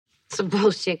It's a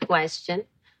bullshit question.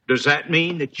 Does that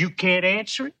mean that you can't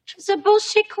answer it? It's a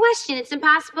bullshit question. It's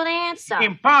impossible to answer.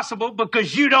 Impossible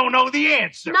because you don't know the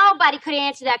answer. Nobody could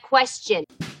answer that question.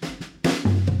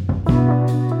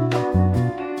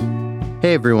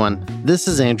 Hey everyone, this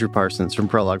is Andrew Parsons from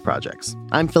Prologue Projects.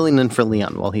 I'm filling in for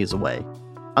Leon while he's away.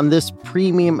 On this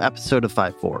premium episode of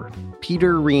 5-4,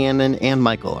 Peter, Rhiannon, and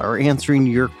Michael are answering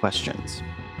your questions.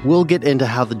 We'll get into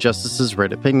how the justices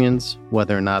write opinions,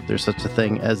 whether or not there's such a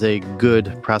thing as a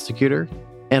good prosecutor,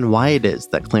 and why it is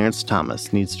that Clarence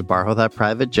Thomas needs to borrow that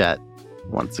private jet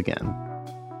once again.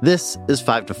 This is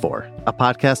 5-4, a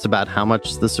podcast about how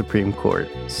much the Supreme Court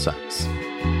sucks.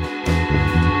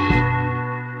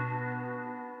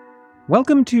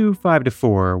 Welcome to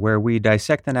 5-4, where we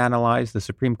dissect and analyze the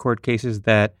Supreme Court cases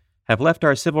that have left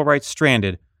our civil rights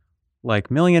stranded,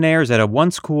 like millionaires at a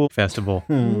once-cool festival.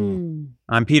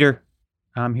 I'm Peter.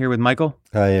 I'm here with Michael.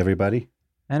 Hi, everybody.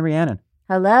 And Rhiannon.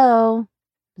 Hello.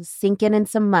 Sinking in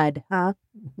some mud, huh?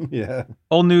 Yeah.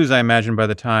 Old news, I imagine, by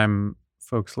the time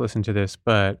folks listen to this,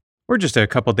 but we're just a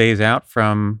couple days out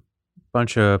from a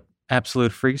bunch of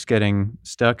absolute freaks getting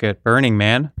stuck at Burning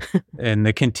Man and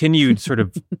the continued sort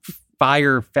of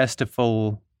fire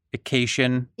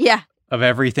festival-ication of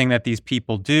everything that these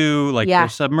people do. Like their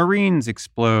submarines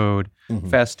explode,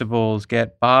 festivals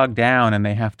get bogged down, and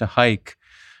they have to hike.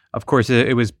 Of course,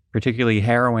 it was particularly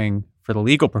harrowing for the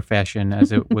legal profession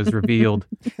as it was revealed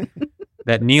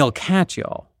that Neil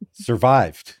Katyal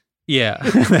survived. Yeah.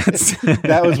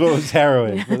 That was what was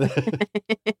harrowing.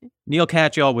 Neil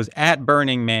Katyal was at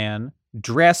Burning Man,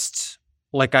 dressed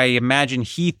like I imagine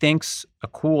he thinks a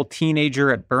cool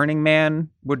teenager at Burning Man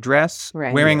would dress,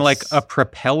 wearing like a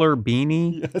propeller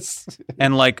beanie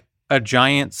and like a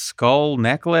giant skull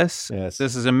necklace. Yes.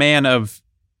 This is a man of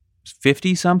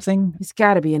 50-something. He's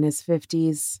got to be in his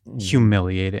 50s.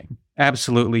 Humiliating.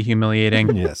 Absolutely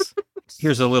humiliating. Yes.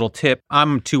 Here's a little tip.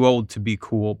 I'm too old to be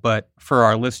cool, but for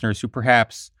our listeners who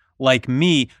perhaps, like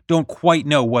me, don't quite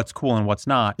know what's cool and what's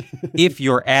not, if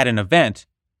you're at an event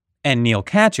and Neil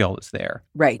Katyal is there,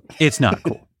 right, it's not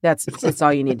cool. That's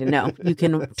all you need to know. You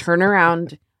can turn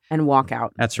around and walk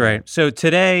out. That's right. So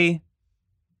today,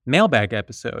 mailbag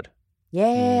episode.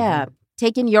 Yeah.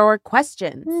 Taking your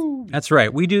questions. That's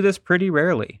right. We do this pretty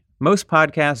rarely. Most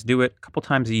podcasts do it a couple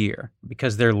times a year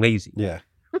because they're lazy. Yeah.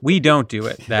 We don't do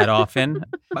it that often.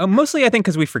 Mostly, I think,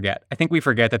 because we forget. I think we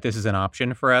forget that this is an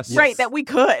option for us. Yes. Right, that we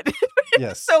could.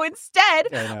 Yes. So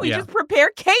instead, we just prepare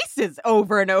cases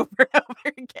over and over and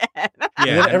over again.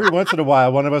 Yeah. Every once in a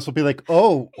while, one of us will be like,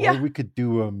 or we could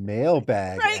do a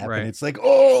mailbag app. Right. And it's like,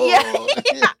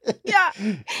 Yeah.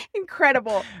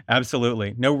 Incredible.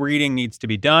 Absolutely. No reading needs to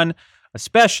be done,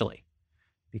 especially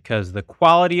because the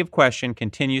quality of question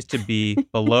continues to be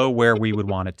below where we would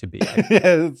want it to be.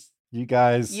 Yes. You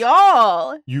guys,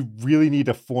 y'all, you really need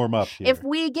to form up here. If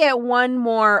we get one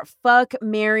more fuck,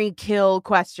 marry, kill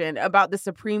question about the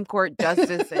Supreme Court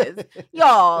justices,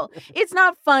 y'all, it's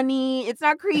not funny, it's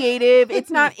not creative,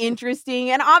 it's not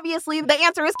interesting, and obviously the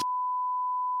answer is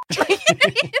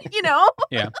you know?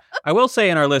 Yeah. I will say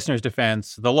in our listeners'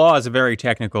 defense, the law is a very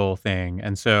technical thing,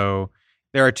 and so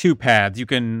there are two paths. You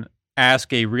can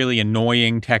ask a really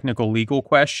annoying technical legal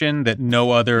question that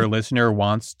no other listener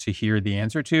wants to hear the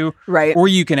answer to. Right. Or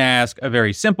you can ask a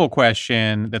very simple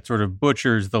question that sort of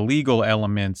butchers the legal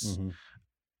elements,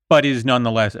 but is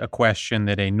nonetheless a question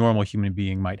that a normal human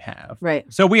being might have. Right.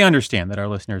 So we understand that our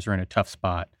listeners are in a tough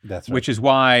spot. That's right. Which is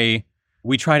why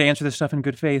we try to answer this stuff in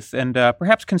good faith and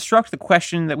perhaps construct the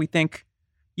question that we think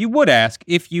you would ask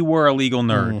if you were a legal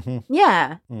nerd.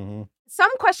 Yeah.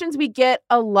 Some questions we get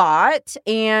a lot,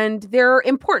 and they're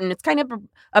important. It's kind of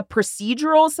a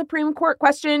procedural Supreme Court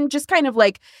question, just kind of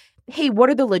like, hey, what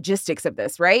are the logistics of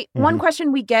this, right? One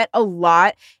question we get a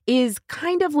lot is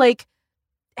kind of like,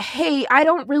 hey, I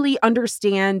don't really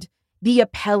understand the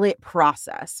appellate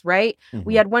process, right?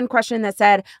 We had one question that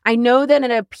said, I know that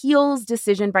an appeals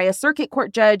decision by a circuit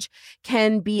court judge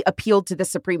can be appealed to the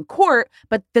Supreme Court,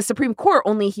 but the Supreme Court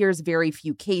only hears very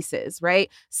few cases,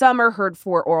 right? Some are heard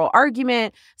for oral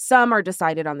argument, some are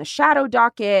decided on the shadow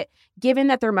docket. Given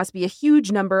that there must be a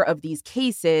huge number of these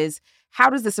cases,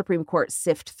 how does the Supreme Court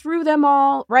sift through them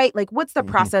all, right? Like, what's the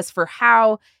process for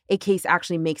how a case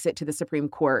actually makes it to the Supreme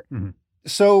Court?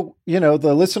 So,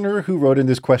 the listener who wrote in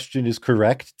this question is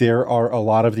correct. There are a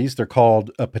lot of these. They're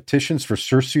called petitions for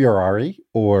certiorari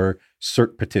or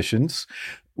cert petitions,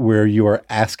 where you are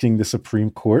asking the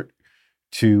Supreme Court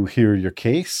to hear your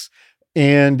case.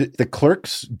 And the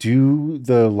clerks do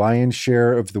the lion's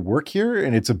share of the work here,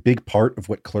 and it's a big part of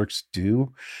what clerks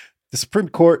do. The Supreme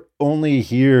Court only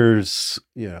hears,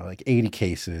 like 80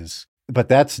 cases. But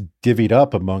that's divvied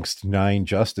up amongst 9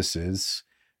 justices.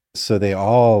 So they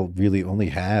all really only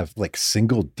have like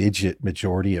single digit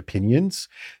majority opinions.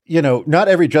 Not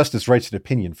every justice writes an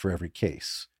opinion for every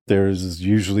case. There's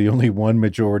usually only one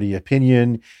majority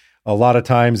opinion. A lot of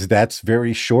times that's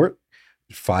very short,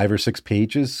 5 or 6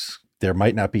 pages. There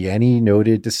might not be any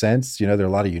noted dissents. There are a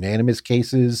lot of unanimous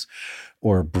cases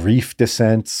or brief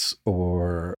dissents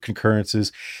or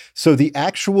concurrences. So the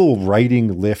actual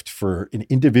writing lift for an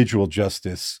individual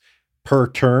justice per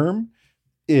term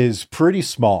is pretty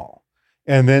small.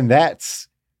 And then that's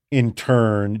in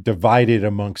turn divided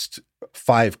amongst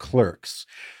 5 clerks.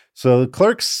 So the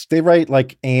clerks, they write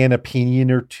like an opinion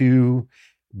or 2,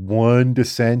 1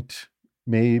 dissent,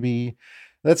 maybe.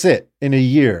 That's it. In a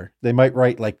year, they might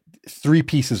write like 3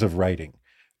 pieces of writing,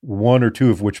 1 or 2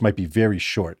 of which might be very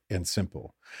short and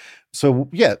simple. So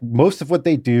yeah, most of what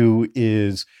they do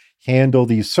is handle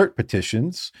these cert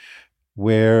petitions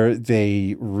where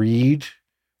they read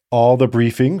all the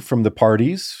briefing from the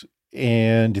parties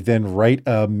and then write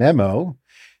a memo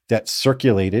that's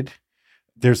circulated.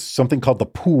 There's something called the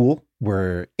pool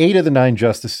where 8 of the 9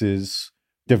 justices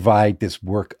divide this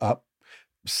work up.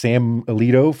 Sam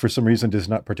Alito, for some reason, does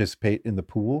not participate in the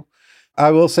pool.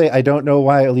 I will say I don't know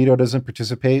why Alito doesn't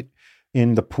participate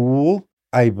in the pool.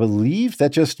 I believe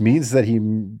that just means that he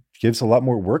gives a lot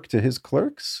more work to his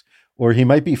clerks, or he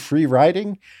might be free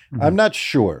riding. Mm-hmm. I'm not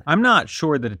sure. I'm not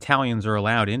sure that Italians are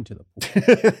allowed into the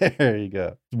pool. There you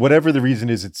go. Whatever the reason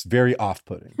is, it's very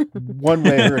off-putting, one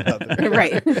way or another.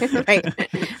 Right.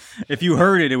 If you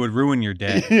heard it, it would ruin your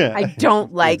day. Yeah, I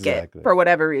don't like it for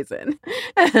whatever reason.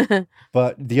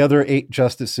 But the other 8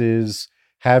 justices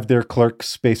have their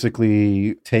clerks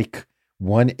basically take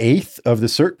 1/8 of the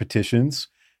cert petitions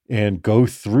and go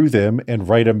through them and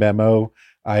write a memo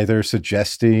either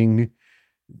suggesting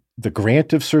the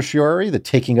grant of certiorari, the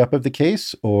taking up of the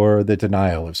case, or the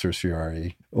denial of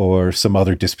certiorari, or some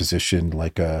other disposition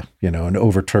like an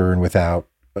overturn without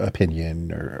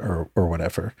opinion or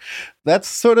whatever. That's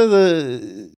sort of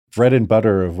the bread and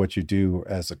butter of what you do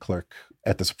as a clerk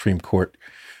at the Supreme Court.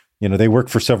 They work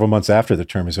for several months after the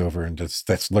term is over, and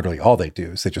that's literally all they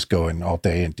do is they just go in all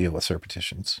day and deal with cert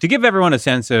petitions. To give everyone a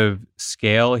sense of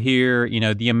scale here,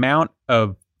 the amount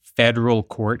of federal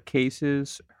court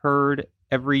cases heard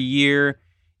every year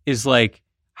is like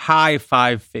high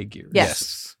 5 figures.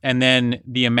 Yes. And then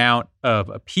the amount of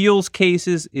appeals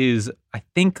cases is, I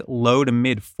think, low to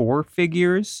mid 4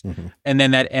 figures. Mm-hmm. And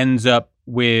then that ends up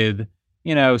with,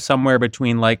 somewhere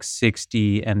between like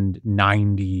 60 and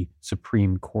 90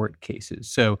 Supreme Court cases.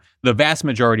 So the vast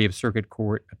majority of circuit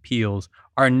court appeals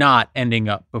are not ending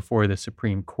up before the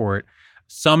Supreme Court.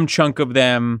 Some chunk of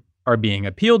them are being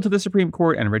appealed to the Supreme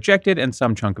Court and rejected, and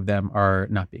some chunk of them are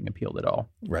not being appealed at all.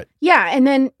 Right. Yeah. And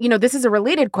then, this is a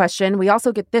related question. We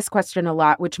also get this question a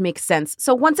lot, which makes sense.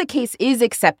 So once a case is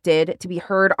accepted to be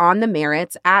heard on the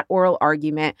merits at oral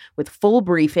argument with full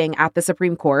briefing at the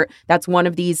Supreme Court, that's one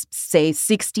of these, say,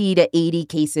 60 to 80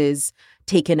 cases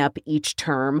taken up each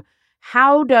term.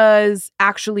 How does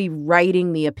actually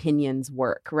writing the opinions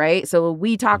work, right? So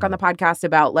we talk on the podcast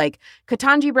about like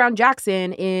Ketanji Brown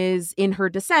Jackson is in her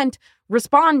dissent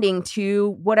responding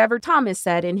to whatever Thomas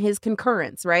said in his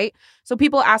concurrence, right? So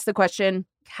people ask the question,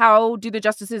 how do the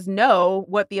justices know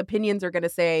what the opinions are going to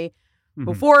say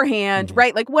beforehand,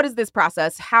 right? Like, what is this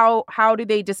process? How do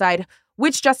they decide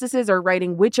which justices are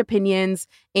writing which opinions,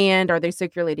 and are they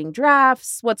circulating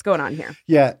drafts? What's going on here?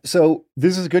 Yeah, so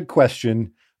this is a good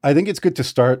question. I think it's good to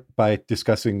start by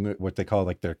discussing what they call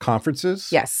like their conferences.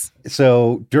 Yes.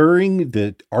 So during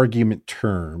the argument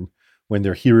term, when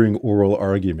they're hearing oral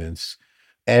arguments,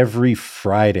 every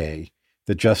Friday,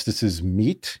 the justices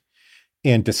meet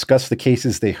and discuss the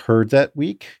cases they heard that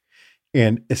week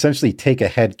and essentially take a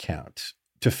head count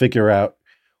to figure out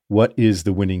what is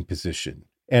the winning position.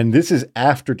 And this is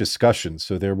after discussion.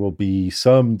 So there will be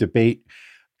some debate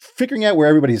figuring out where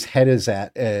everybody's head is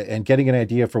at and getting an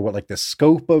idea for what like the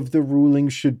scope of the ruling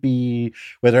should be,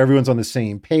 whether everyone's on the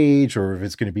same page or if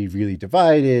it's going to be really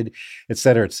divided, et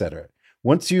cetera, et cetera.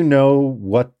 Once you know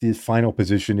what the final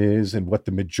position is and what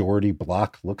the majority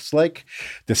block looks like,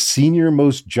 the senior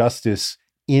most justice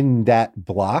in that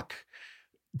block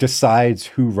decides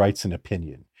who writes an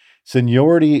opinion.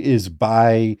 Seniority is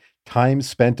by time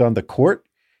spent on the court.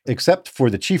 Except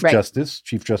for the Chief Justice,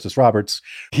 Chief Justice Roberts,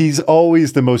 he's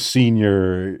always the most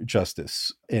senior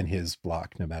justice in his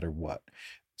block, no matter what.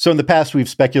 So in the past, we've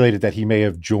speculated that he may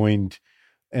have joined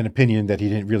an opinion that he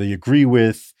didn't really agree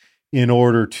with in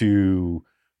order to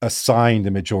assign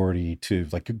the majority to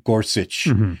like Gorsuch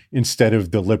instead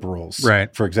of the liberals.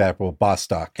 Right. For example,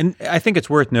 Bostock. And I think it's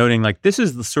worth noting, like, this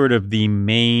is the sort of the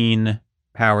main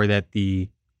power that the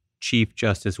Chief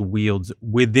Justice wields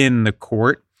within the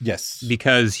court. Yes.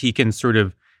 Because he can sort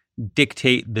of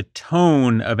dictate the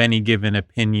tone of any given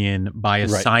opinion by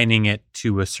assigning it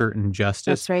to a certain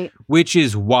justice. That's right. Which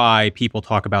is why people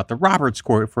talk about the Roberts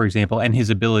Court, for example, and his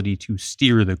ability to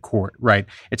steer the court, right?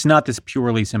 It's not this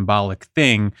purely symbolic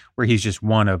thing where he's just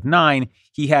one of 9.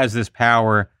 He has this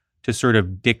power to sort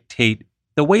of dictate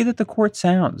the way that the court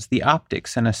sounds, the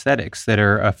optics and aesthetics that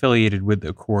are affiliated with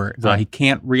the court. Right. He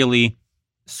can't really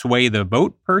sway the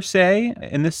vote per se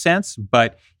in this sense,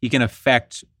 but he can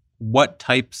affect what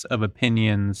types of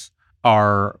opinions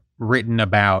are written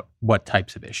about what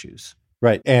types of issues.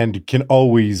 Right. And can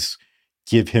always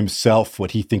give himself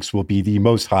what he thinks will be the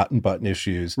most hot and button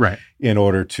issues in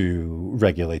order to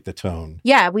regulate the tone.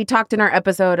 Yeah, we talked in our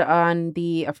episode on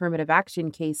the affirmative action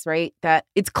case, right? That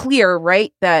it's clear,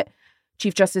 right, that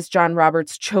Chief Justice John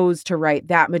Roberts chose to write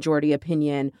that majority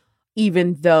opinion,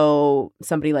 even though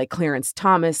somebody like Clarence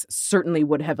Thomas certainly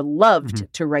would have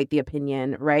loved to write the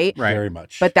opinion, right? Very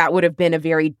much. But that would have been a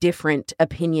very different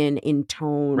opinion in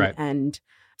tone and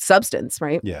substance,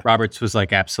 right? Yeah. Roberts was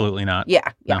like, absolutely not.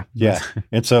 Yeah. No. Yeah.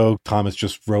 And so Thomas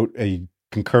just wrote a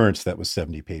concurrence that was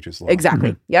 70 pages long.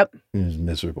 Exactly. Yep. It was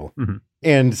miserable.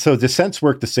 And so dissents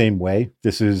work the same way.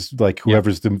 This is like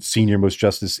whoever's the senior most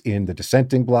justice in the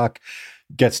dissenting block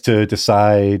gets to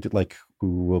decide like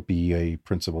who will be a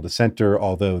principal dissenter,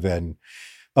 although then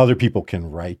other people can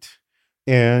write.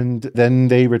 And then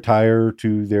they retire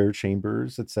to their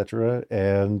chambers, etc.,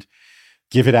 and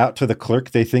give it out to the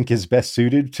clerk they think is best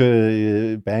suited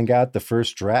to bang out the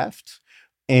first draft.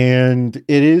 And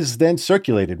it is then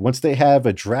circulated. Once they have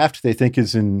a draft they think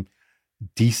is in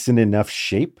decent enough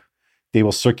shape, they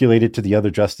will circulate it to the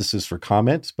other justices for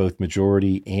comments, both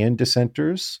majority and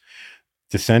dissenters.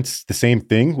 Dissents, the same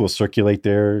thing, will circulate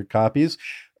their copies.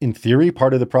 In theory,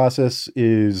 part of the process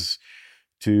is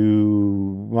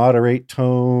to moderate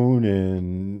tone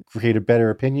and create a better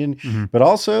opinion, but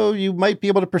also you might be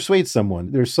able to persuade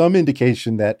someone. There's some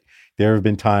indication that there have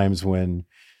been times when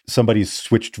somebody's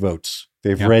switched votes.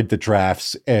 They've read the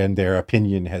drafts and their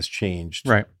opinion has changed.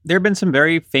 Right. There have been some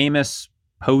very famous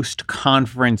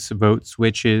post-conference vote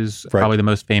switches. Probably the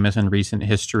most famous in recent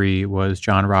history was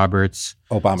John Roberts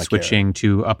Obamacare. switching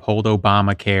to uphold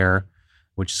Obamacare,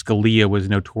 which Scalia was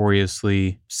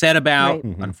notoriously sad about.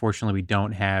 Unfortunately, we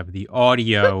don't have the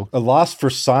audio. A loss for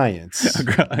science.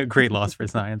 A great loss for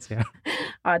science, yeah.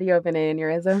 Audio of an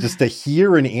aneurysm. Just to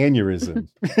hear an aneurysm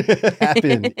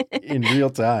happen in real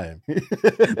time.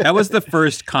 That was the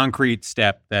first concrete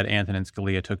step that Antonin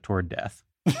Scalia took toward death.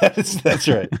 That's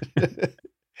right.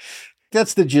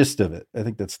 That's the gist of it. I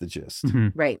think that's the gist.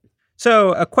 Right.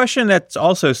 So a question that's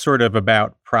also sort of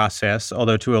about process,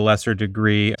 although to a lesser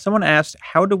degree. Someone asked,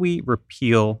 how do we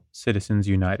repeal Citizens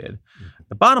United?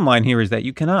 The bottom line here is that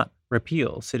you cannot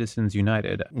repeal Citizens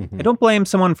United. I don't blame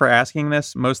someone for asking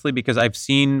this, mostly because I've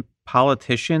seen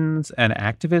politicians and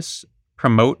activists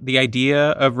promote the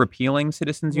idea of repealing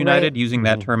Citizens United using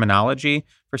that terminology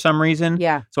for some reason.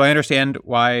 Yeah. So I understand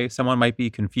why someone might be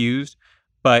confused,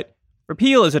 but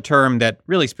repeal is a term that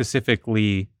really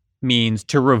specifically means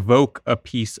to revoke a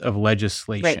piece of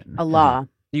legislation. Right. A law.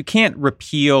 You can't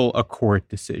repeal a court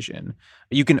decision.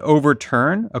 You can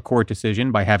overturn a court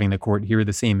decision by having the court hear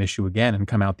the same issue again and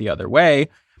come out the other way.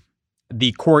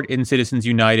 The court in Citizens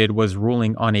United was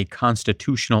ruling on a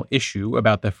constitutional issue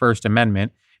about the First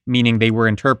Amendment, meaning they were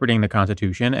interpreting the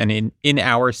Constitution. And in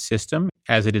our system,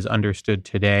 as it is understood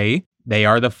today, they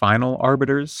are the final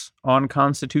arbiters on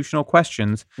constitutional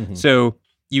questions. So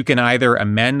you can either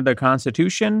amend the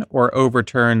Constitution or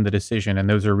overturn the decision. And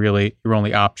those are really your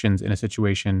only options in a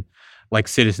situation like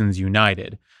Citizens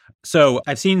United. So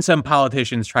I've seen some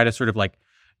politicians try to sort of like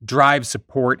drive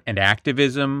support and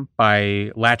activism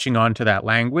by latching onto that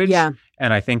language. Yeah.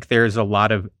 And I think there's a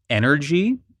lot of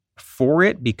energy for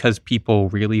it because people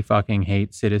really fucking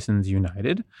hate Citizens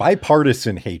United.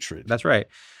 Bipartisan hatred. That's right.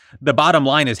 The bottom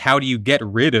line is, how do you get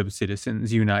rid of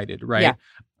Citizens United, right? Yeah.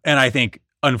 And I think,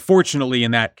 unfortunately,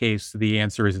 in that case, the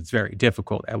answer is it's very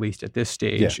difficult, at least at this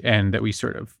stage, and that we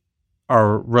sort of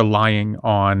are relying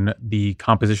on the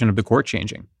composition of the court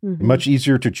changing. Much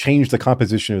easier to change the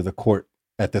composition of the court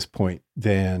at this point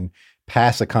than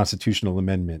pass a constitutional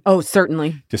amendment. Oh,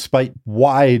 certainly. Despite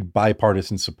wide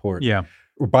bipartisan support. Yeah.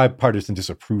 Or bipartisan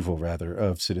disapproval, rather,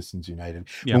 of Citizens United.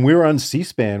 Yeah. When we were on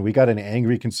C-SPAN, we got an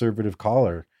angry conservative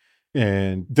caller.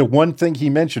 And the one thing he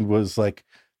mentioned was like,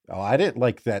 oh, I didn't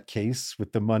like that case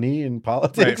with the money in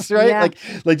politics, right?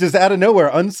 Yeah. Like just out of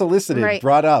nowhere, unsolicited,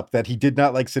 brought up that he did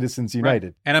not like Citizens United.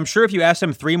 Right. And I'm sure if you asked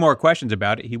him 3 more questions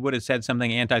about it, he would have said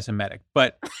something anti-Semitic.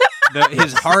 But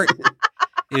his heart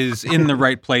is in the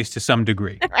right place to some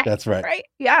degree. Right, That's right. Right.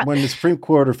 Yeah. When the Supreme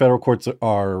Court or federal courts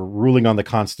are ruling on the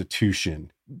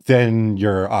Constitution, then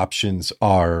your options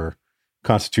are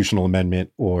constitutional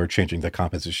amendment or changing the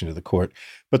composition of the court.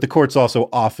 But the courts also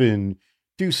often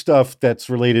do stuff that's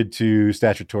related to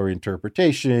statutory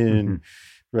interpretation,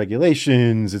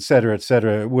 regulations, et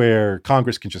cetera, where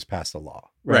Congress can just pass the law.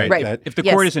 Right. If the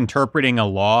court is interpreting a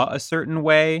law a certain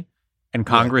way and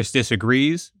Congress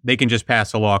disagrees, they can just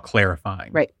pass a law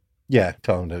clarifying. Right. Yeah,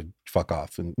 tell them to fuck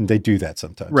off. And they do that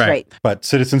sometimes. Right. But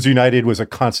Citizens United was a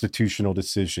constitutional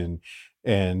decision,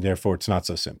 and therefore it's not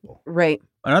so simple. Right.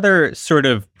 Another sort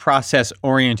of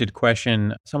process-oriented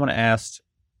question, someone asked,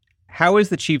 how is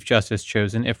the Chief Justice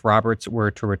chosen? If Roberts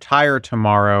were to retire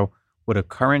tomorrow, would a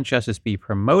current justice be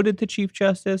promoted to Chief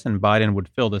Justice and Biden would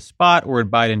fill the spot, or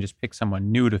would Biden just pick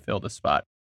someone new to fill the spot?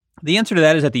 The answer to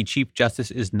that is that the Chief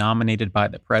Justice is nominated by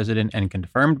the president and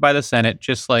confirmed by the Senate,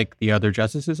 just like the other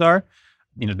justices are.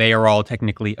 They are all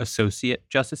technically associate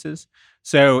justices.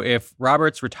 So if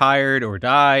Roberts retired or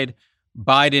died,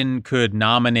 Biden could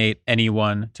nominate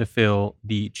anyone to fill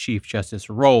the Chief Justice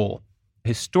role.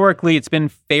 Historically, it's been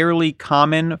fairly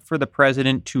common for the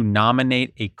president to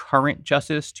nominate a current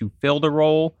justice to fill the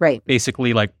role. Right.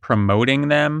 Basically like promoting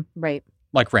them. Right.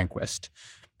 Like Rehnquist.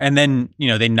 And then,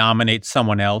 they nominate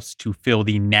someone else to fill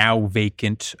the now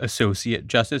vacant associate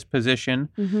justice position.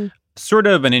 Mm-hmm. Sort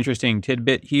of an interesting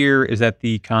tidbit here is that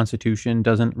the Constitution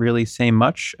doesn't really say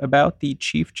much about the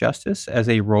Chief Justice as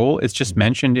a role. It's just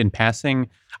mentioned in passing,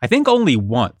 I think only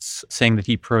once, saying that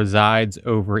he presides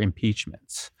over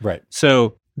impeachments. Right.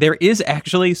 So there is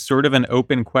actually sort of an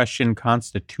open question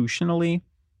constitutionally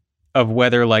of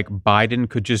whether Biden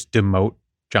could just demote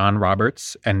John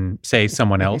Roberts and say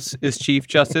someone else is Chief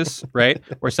Justice, right?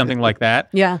 Or something like that.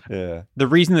 Yeah. The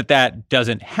reason that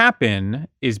doesn't happen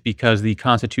is because the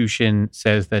Constitution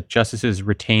says that justices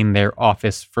retain their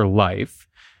office for life.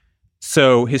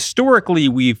 So historically,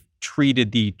 we've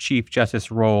treated the Chief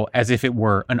Justice role as if it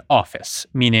were an office,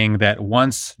 meaning that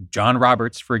once John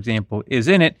Roberts, for example, is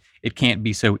in it, it can't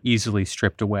be so easily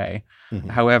stripped away. Mm-hmm.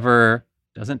 However,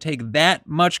 doesn't take that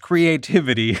much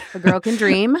creativity A girl can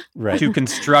dream. Right. to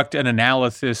construct an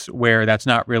analysis where that's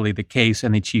not really the case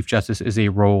and the Chief Justice is a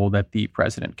role that the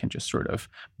president can just sort of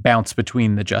bounce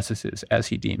between the justices as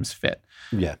he deems fit.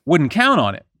 Yeah. Wouldn't count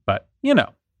on it, but Yeah.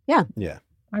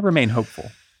 I remain hopeful.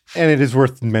 And it is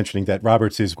worth mentioning that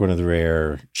Roberts is one of the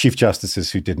rare Chief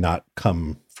Justices who did not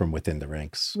come from within the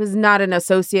ranks. Was not an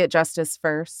associate justice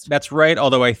first. That's right,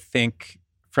 although I think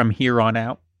from here on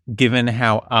out, given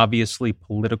how obviously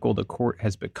political the court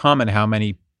has become and how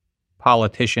many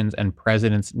politicians and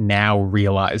presidents now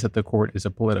realize that the court is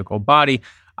a political body,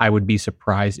 I would be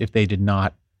surprised if they did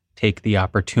not take the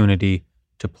opportunity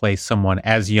to place someone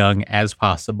as young as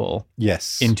possible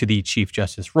into the Chief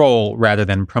Justice role rather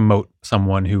than promote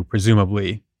someone who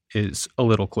presumably is a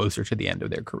little closer to the end of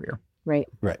their career. Right.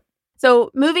 So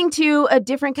moving to a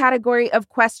different category of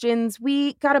questions,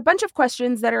 we got a bunch of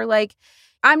questions that are like,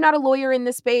 I'm not a lawyer in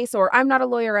this space, or I'm not a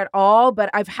lawyer at all, but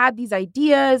I've had these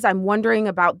ideas. I'm wondering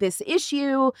about this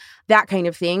issue, that kind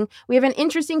of thing. We have an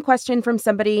interesting question from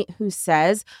somebody who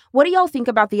says, what do y'all think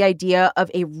about the idea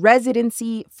of a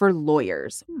residency for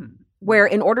lawyers, where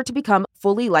in order to become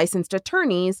fully licensed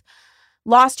attorneys,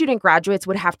 law student graduates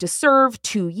would have to serve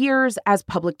 2 years as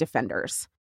public defenders?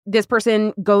 This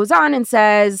person goes on and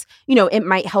says, it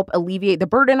might help alleviate the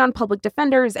burden on public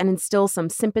defenders and instill some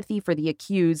sympathy for the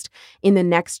accused in the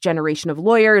next generation of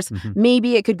lawyers. Mm-hmm.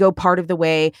 Maybe it could go part of the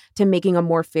way to making a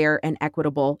more fair and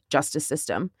equitable justice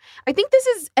system. I think this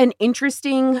is an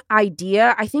interesting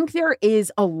idea. I think there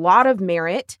is a lot of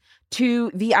merit to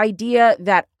the idea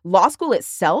that law school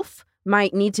itself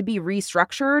might need to be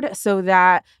restructured so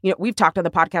that, we've talked on the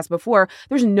podcast before,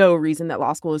 there's no reason that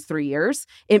law school is 3 years.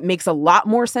 It makes a lot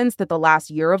more sense that the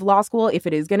last year of law school, if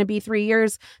it is going to be 3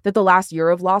 years, that the last year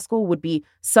of law school would be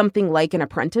something like an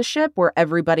apprenticeship where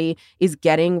everybody is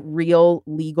getting real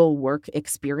legal work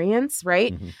experience,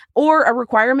 right? Mm-hmm. Or a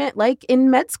requirement like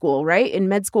in med school, right? In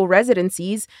med school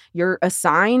residencies, you're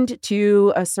assigned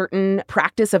to a certain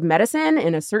practice of medicine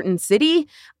in a certain city,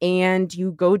 and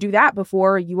you go do that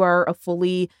before you are a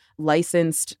fully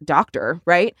licensed doctor,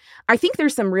 right? I think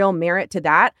there's some real merit to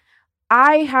that.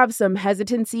 I have some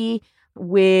hesitancy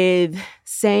with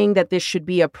saying that this should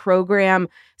be a program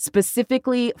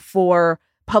specifically for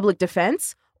public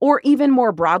defense, or even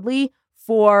more broadly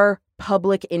for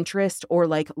public interest or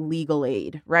legal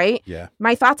aid, right? Yeah.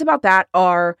 My thoughts about that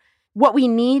are, what we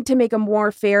need to make a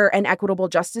more fair and equitable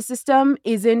justice system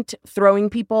isn't throwing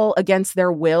people against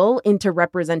their will into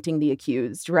representing the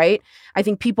accused, right? I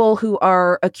think people who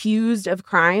are accused of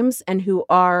crimes and who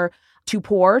are too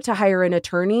poor to hire an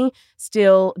attorney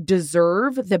still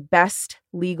deserve the best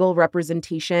legal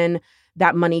representation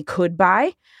that money could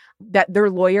buy, that their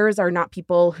lawyers are not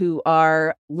people who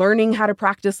are learning how to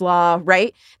practice law,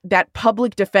 right? That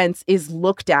public defense is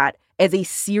looked at as a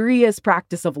serious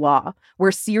practice of law,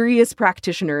 where serious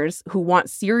practitioners who want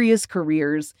serious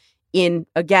careers in,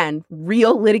 again,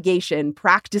 real litigation,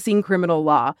 practicing criminal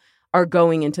law, are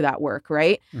going into that work,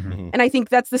 right? Mm-hmm. And I think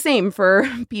that's the same for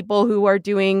people who are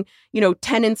doing,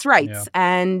 tenants' rights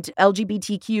and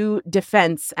LGBTQ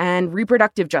defense and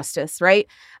reproductive justice, right?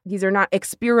 These are not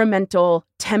experimental,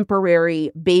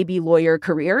 temporary baby lawyer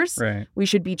careers. Right. We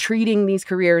should be treating these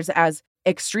careers as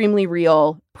extremely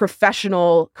real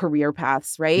professional career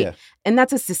paths, right? Yeah. And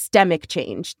that's a systemic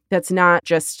change. That's not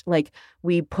just like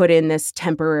we put in this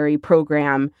temporary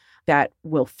program that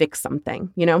will fix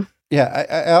something, Yeah,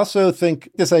 I also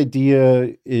think this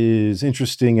idea is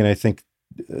interesting, and I think,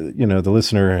 the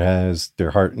listener has their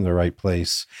heart in the right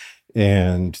place,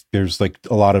 and there's like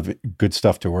a lot of good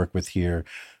stuff to work with here.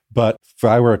 But if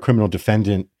I were a criminal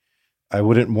defendant, I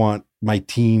wouldn't want my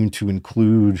team to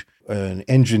include an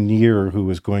engineer who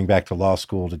was going back to law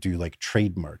school to do like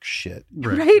trademark shit.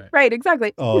 Right,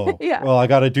 exactly. Oh, Yeah. Well, I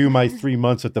got to do my 3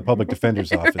 months at the public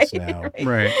defender's office now.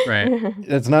 Right.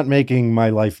 That's not making my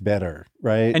life better,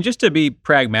 right? And just to be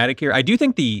pragmatic here, I do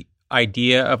think the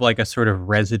idea of like a sort of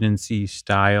residency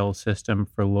style system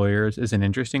for lawyers is an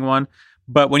interesting one.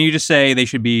 But when you just say they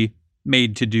should be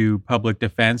made to do public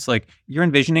defense, like you're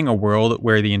envisioning a world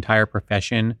where the entire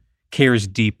profession cares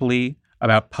deeply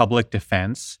about public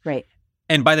defense. Right.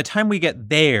 And by the time we get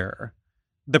there,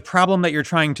 the problem that you're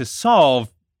trying to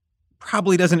solve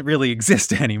probably doesn't really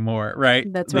exist anymore,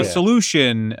 right? That's the right.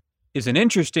 solution is an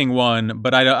interesting one,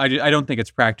 but I don't think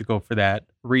it's practical for that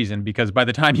reason, because by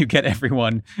the time you get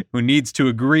everyone who needs to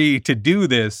agree to do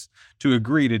this,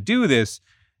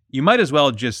 you might as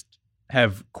well just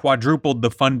have quadrupled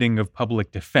the funding of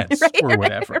public defense or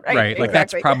whatever, right? Like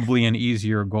that's probably an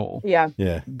easier goal. Yeah.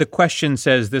 The question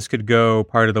says this could go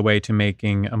part of the way to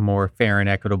making a more fair and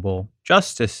equitable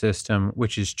justice system,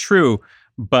 which is true,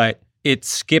 but it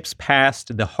skips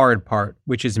past the hard part,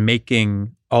 which is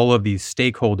making all of these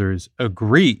stakeholders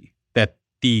agree that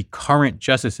the current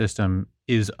justice system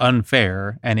is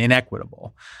unfair and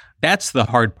inequitable. That's the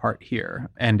hard part here.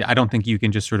 And I don't think you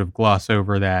can just sort of gloss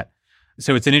over that.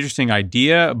 So it's an interesting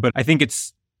idea, but I think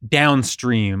it's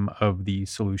downstream of the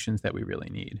solutions that we really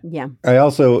need. Yeah. I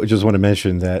also just want to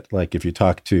mention that, like, if you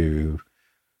talk to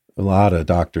a lot of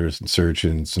doctors and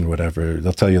surgeons and whatever,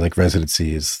 they'll tell you like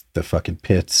residency is the fucking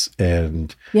pits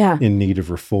and in need of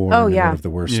reform. Oh, and yeah. one of the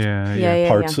worst Yeah.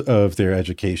 parts of their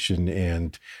education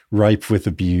and ripe with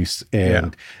abuse.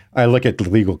 And I look at the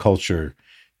legal culture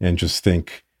and just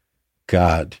think,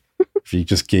 God, if you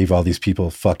just gave all these people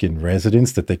fucking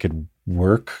residence that they could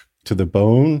work to the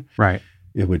bone, right,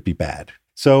 it would be bad.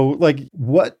 So, like,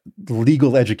 what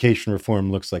legal education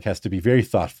reform looks like has to be very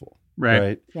thoughtful.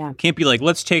 Right. Yeah. Can't be like,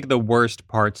 let's take the worst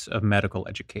parts of medical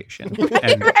education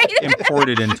and import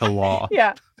it into law.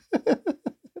 Yeah.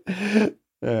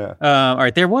 All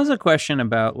right. There was a question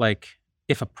about like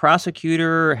if a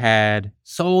prosecutor had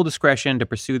sole discretion to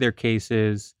pursue their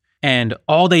cases and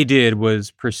all they did was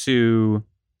pursue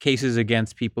cases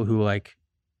against people who like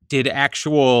did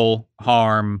actual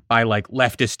harm by like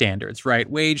leftist standards, right?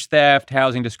 Wage theft,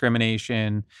 housing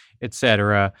discrimination,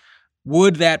 etc.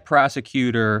 Would that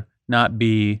prosecutor not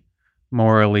be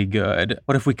morally good?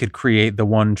 What if we could create the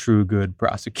one true good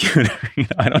prosecutor?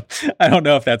 I don't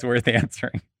know if that's worth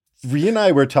answering. Rhea and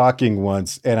I were talking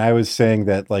once, and I was saying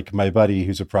that like my buddy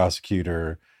who's a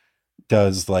prosecutor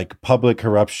does like public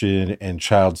corruption and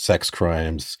child sex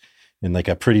crimes in like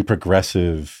a pretty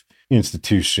progressive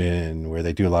institution where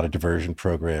they do a lot of diversion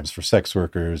programs for sex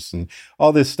workers and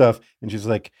all this stuff. And she's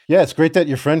like, yeah, it's great that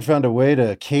your friend found a way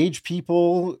to cage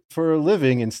people for a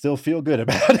living and still feel good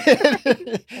about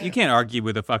it. You can't argue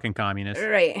with a fucking communist.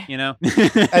 Right. You know?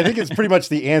 I think it's pretty much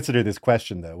the answer to this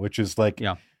question, though, which is like,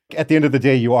 at the end of the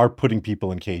day, you are putting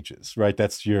people in cages, right?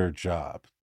 That's your job.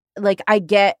 Like, I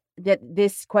get that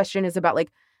this question is about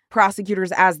like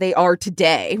prosecutors as they are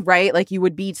today, right? Like you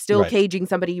would be still caging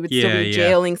somebody, you would still be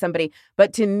jailing somebody.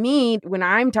 But to me, when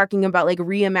I'm talking about like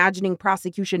reimagining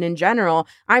prosecution in general,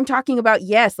 I'm talking about,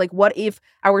 yes, like what if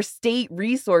our state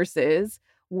resources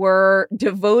were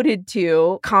devoted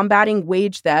to combating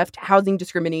wage theft, housing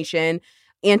discrimination,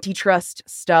 antitrust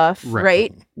stuff,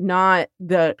 right? Not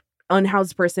the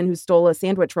unhoused person who stole a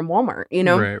sandwich from Walmart, you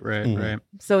know? Right.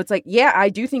 So it's like, yeah, I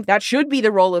do think that should be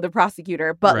the role of the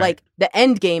prosecutor, but like the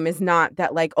end game is not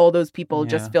that like all those people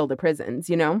just fill the prisons,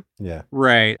 you know? Yeah.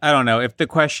 Right. I don't know. If the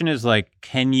question is like,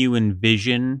 can you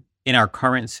envision in our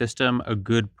current system a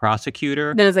good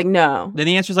prosecutor? Then it's like, no. Then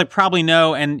the answer is like probably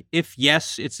no. And if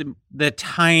yes, it's the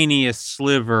tiniest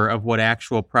sliver of what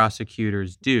actual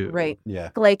prosecutors do. Right. Yeah.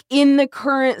 Like in the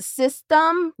current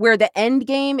system where the end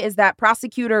game is that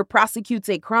prosecutor prosecutes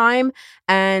a crime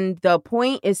and the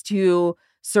point is to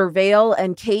surveil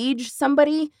and cage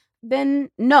somebody, then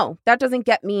no, that doesn't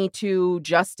get me to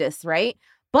justice, right?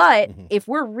 But if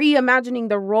we're reimagining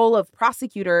the role of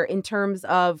prosecutor in terms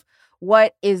of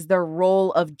what is the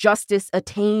role of justice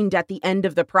attained at the end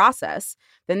of the process,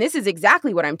 then this is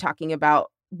exactly what I'm talking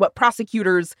about, what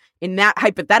prosecutors in that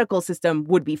hypothetical system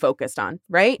would be focused on,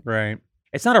 right? Right.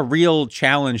 It's not a real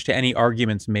challenge to any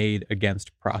arguments made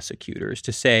against prosecutors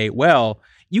to say, well,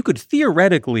 you could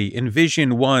theoretically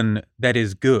envision one that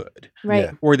is good, Right.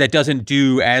 Yeah. or that doesn't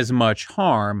do as much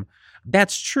harm.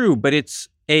 That's true, but it's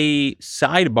a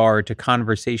sidebar to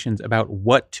conversations about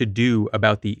what to do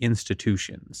about the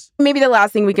institutions. Maybe the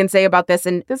last thing we can say about this,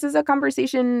 and this is a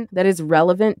conversation that is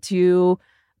relevant to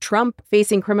Trump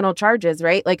facing criminal charges,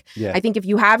 right? Like, Yeah. I think if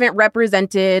you haven't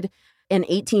represented an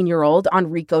 18-year-old on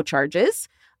RICO charges,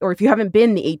 or if you haven't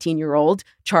been the 18-year-old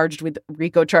charged with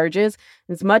RICO charges,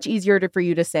 it's much easier for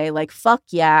you to say, like, fuck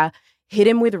yeah, hit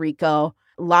him with RICO,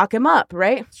 lock him up,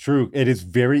 right? It's true. It is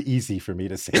very easy for me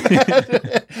to say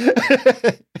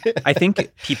that. I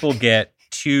think people get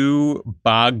too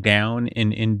bogged down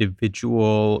in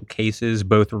individual cases,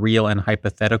 both real and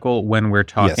hypothetical, when we're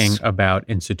talking Yes. about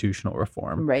institutional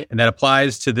reform. Right. And that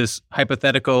applies to this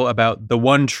hypothetical about the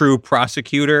one true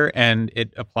prosecutor, and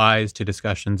it applies to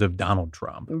discussions of Donald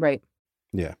Trump. Right.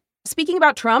 Yeah. Speaking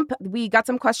about Trump, we got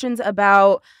some questions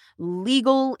about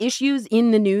legal issues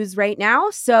in the news right now.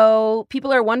 So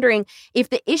people are wondering if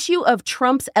the issue of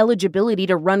Trump's eligibility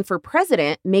to run for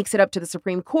president makes it up to the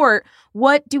Supreme Court,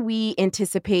 what do we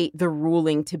anticipate the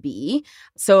ruling to be?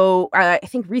 So I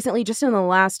think recently, just in the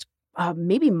last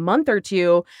maybe month or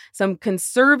two, some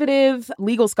conservative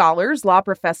legal scholars, law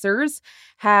professors,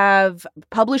 have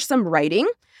published some writing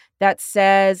that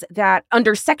says that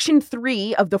under Section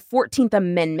 3 of the 14th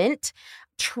Amendment,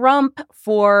 Trump,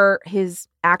 for his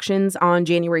actions on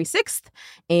January 6th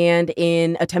and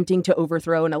in attempting to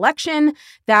overthrow an election,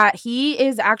 that he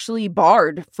is actually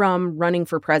barred from running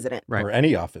for president. Right. Or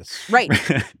any office. Right.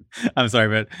 I'm sorry,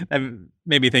 but that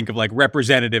made me think of like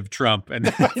Representative Trump.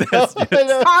 And I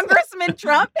know. Congressman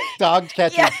Trump. Dog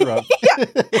catching Trump.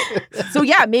 So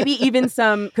yeah, maybe even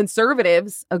some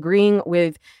conservatives agreeing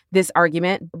with this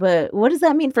argument. But what does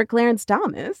that mean for Clarence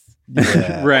Thomas?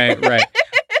 Yeah. Right.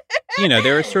 You know,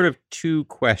 there are sort of two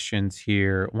questions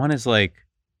here. One is like,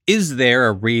 is there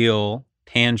a real,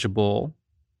 tangible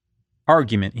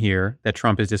argument here that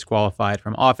Trump is disqualified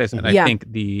from office? And Yeah. I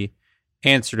think the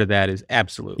answer to that is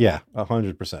absolutely. Yeah,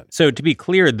 100%. So to be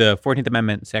clear, the 14th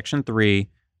Amendment, Section 3,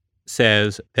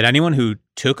 says that anyone who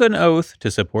took an oath to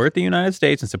support the United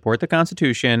States and support the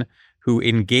Constitution, who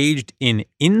engaged in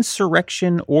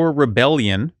insurrection or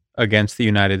rebellion against the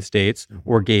United States,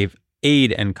 or gave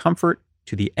aid and comfort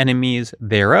to the enemies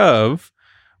thereof,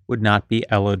 would not be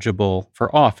eligible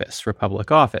for office, for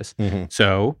public office.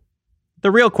 So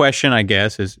the real question, I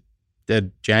guess, is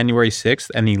did January 6th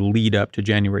and the lead up to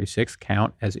January 6th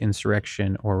count as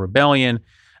insurrection or rebellion?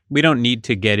 We don't need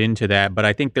to get into that, but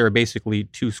I think there are basically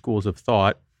two schools of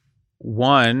thought.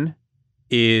 One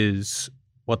is,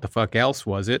 what the fuck else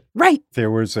was it? Right.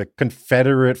 There was a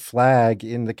Confederate flag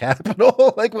in the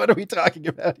Capitol. Like, what are we talking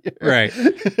about here? Right.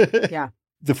 Yeah.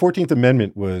 The 14th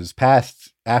Amendment was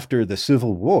passed after the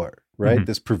Civil War, right? Mhm.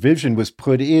 This provision was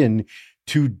put in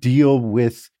to deal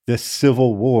with the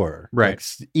Civil War. Right.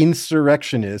 Like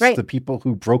insurrectionists, Right. the people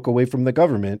who broke away from the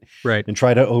government Right. and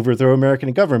try to overthrow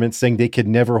American government, saying they could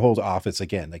never hold office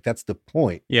again. Like, that's the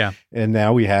point. Yeah. And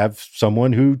now we have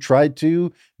someone who tried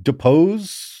to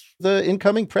depose the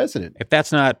incoming president. If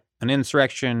that's not an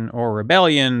insurrection or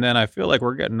rebellion, then I feel like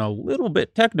we're getting a little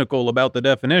bit technical about the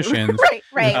definitions. Right.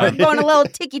 We're going a little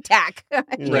ticky-tack here.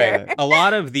 Right. A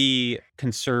lot of the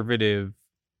conservative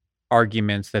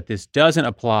arguments that this doesn't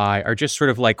apply are just sort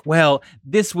of like, well,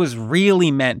 this was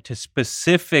really meant to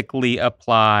specifically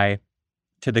apply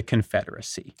to the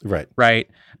Confederacy. Right. Right.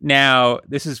 Now,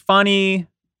 this is funny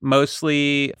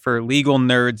mostly for legal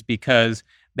nerds because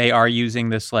they are using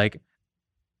this like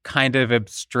kind of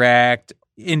abstract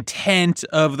intent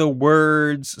of the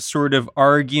words sort of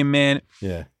argument.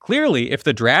 Yeah. Clearly, if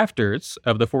the drafters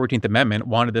of the 14th Amendment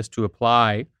wanted this to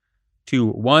apply to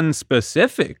one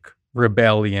specific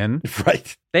rebellion,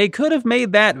 Right. they could have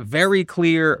made that very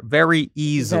clear very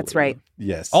easily. That's right.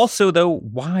 Yes. Also, though,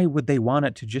 why would they want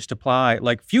it to just apply?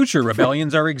 Like, future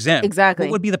rebellions are exempt. Exactly.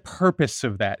 What would be the purpose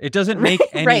of that? It doesn't make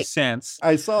any sense.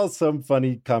 I saw some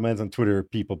funny comments on Twitter of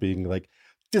people being like,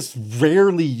 this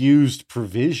rarely used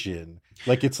provision.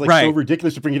 Like, it's like so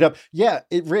ridiculous to bring it up. Yeah,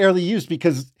 it rarely used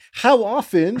because how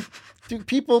often do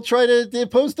people try to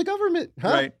oppose the government? Huh?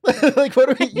 Right. Like, what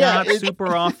do we? Not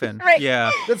super often. Right. Yeah.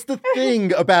 That's the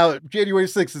thing about January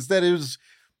 6th is that it was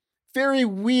very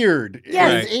weird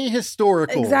and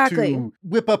ahistorical to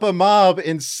whip up a mob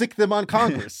and sick them on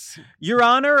Congress. Your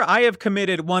Honor, I have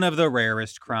committed one of the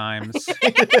rarest crimes.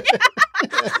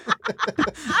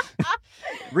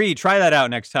 Ree, try that out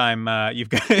next time you've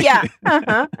got it. Yeah.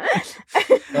 Uh-huh.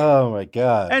 Oh, my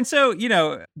God. And so,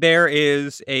 there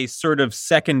is a sort of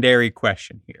secondary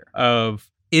question here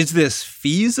of, is this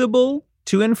feasible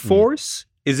to enforce?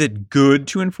 Is it good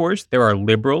to enforce? There are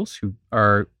liberals who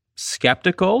are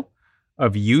skeptical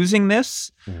of using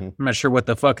this. I'm not sure what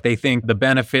the fuck they think the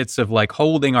benefits of like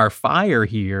holding our fire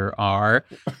here are.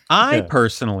 I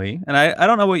personally, and I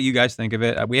don't know what you guys think of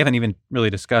it. We haven't even really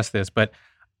discussed this, but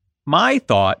my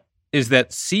thought is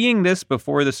that seeing this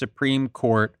before the Supreme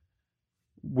Court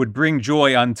would bring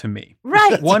joy unto me.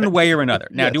 Right. One way or another.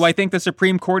 Now, do I think the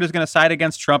Supreme Court is going to side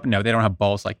against Trump? No, they don't have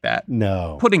balls like that.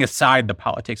 No. Putting aside the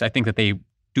politics, I think that they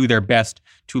do their best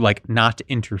to like not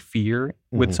interfere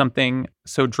with something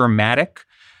so dramatic.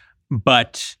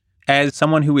 But as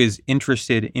someone who is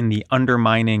interested in the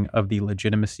undermining of the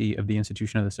legitimacy of the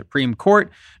institution of the Supreme Court,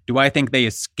 do I think they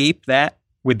escape that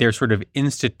with their sort of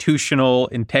institutional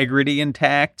integrity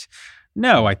intact?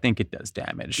 No, I think it does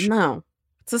damage. No.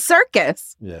 It's a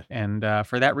circus. Yeah. And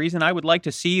for that reason, I would like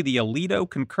to see the Alito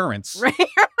concurrence. Right.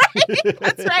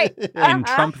 That's right. In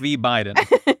Trump v. Biden.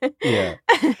 Yeah.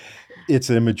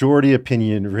 It's a majority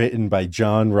opinion written by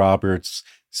John Roberts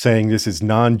saying this is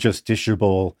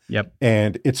non-justiciable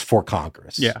and it's for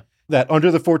Congress. Yeah. That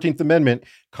under the 14th Amendment,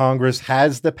 Congress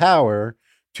has the power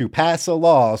to pass a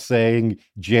law saying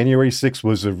January 6th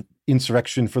was an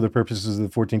insurrection for the purposes of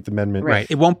the 14th Amendment. Right.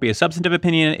 It won't be a substantive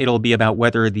opinion. It'll be about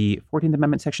whether the 14th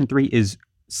Amendment Section 3 is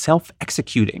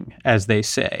self-executing, as they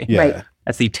say. Yeah. Right.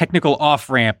 That's the technical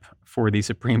off-ramp for the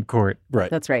Supreme Court. Right.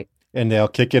 That's right. And they'll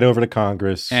kick it over to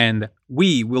Congress. And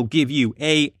we will give you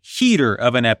a heater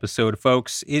of an episode,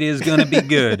 folks. It is going to be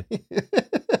good.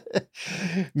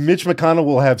 Mitch McConnell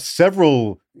will have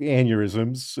several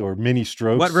aneurysms or mini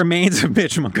strokes. What remains of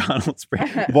Mitch McConnell's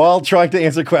brain? While trying to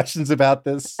answer questions about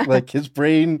this, like his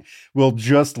brain will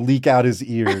just leak out his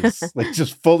ears, like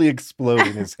just fully explode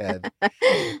in his head.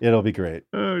 It'll be great.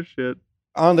 Oh, shit.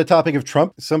 On the topic of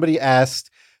Trump, somebody asked,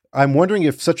 I'm wondering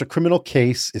if such a criminal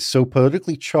case is so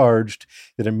politically charged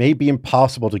that it may be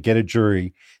impossible to get a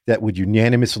jury that would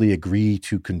unanimously agree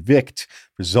to convict,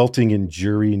 resulting in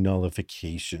jury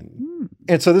nullification.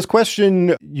 And so this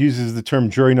question uses the term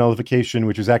jury nullification,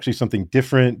 which is actually something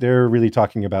different. They're really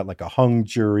talking about like a hung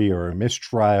jury or a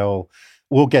mistrial.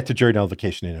 We'll get to jury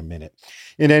nullification in a minute.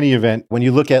 In any event, when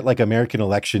you look at like American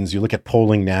elections, you look at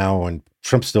polling now and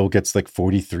Trump still gets like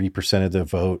 43% of the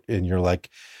vote. And you're like,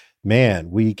 man,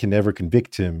 we can never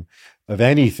convict him of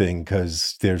anything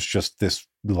because there's just this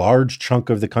large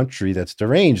chunk of the country that's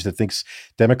deranged that thinks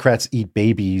Democrats eat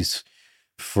babies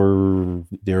for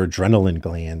their adrenaline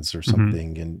glands or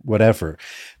something and whatever.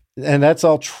 And that's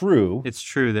all true. It's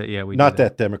true that, we Not do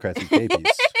that Democrats eat babies.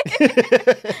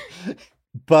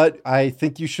 But I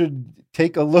think you should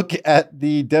take a look at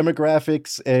the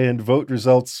demographics and vote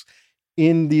results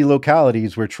in the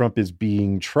localities where Trump is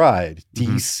being tried.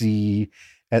 D.C.,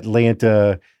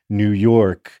 Atlanta, New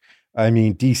York. I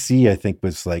mean, D.C., I think,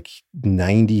 was like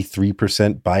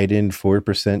 93% Biden,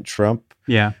 4% Trump.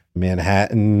 Yeah.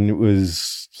 Manhattan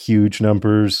was huge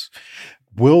numbers.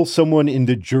 Will someone in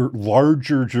the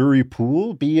larger jury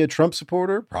pool be a Trump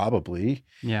supporter? Probably.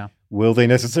 Yeah. Will they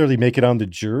necessarily make it on the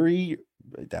jury?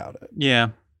 I doubt it. Yeah.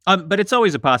 But it's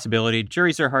always a possibility.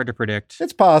 Juries are hard to predict.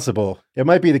 It's possible. It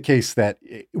might be the case that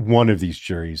one of these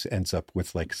juries ends up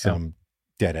with like some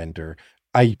dead ender.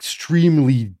 I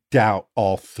extremely doubt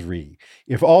all three.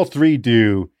 If all three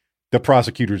do, the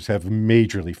prosecutors have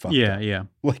majorly fucked up. Yeah.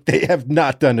 Like they have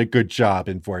not done a good job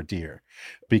in voir dire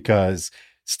because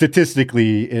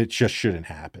statistically it just shouldn't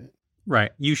happen.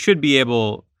 Right. You should be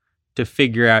able to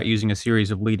figure out using a series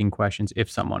of leading questions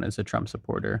if someone is a Trump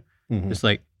supporter. Just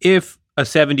like, if a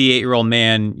 78-year-old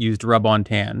man used rub-on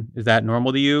tan, is that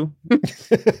normal to you? Is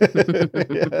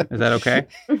that okay?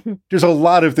 There's a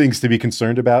lot of things to be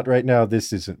concerned about right now.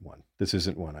 This isn't one. This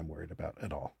isn't one I'm worried about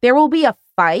at all. There will be a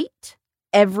fight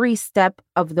every step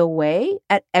of the way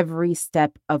at every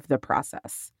step of the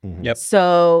process. Yep.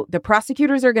 So the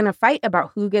prosecutors are going to fight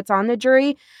about who gets on the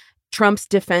jury. Trump's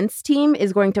defense team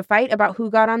is going to fight about who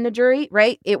got on the jury,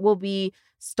 right? It will be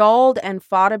stalled and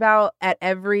fought about at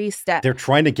every step. They're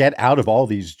trying to get out of all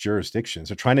these jurisdictions.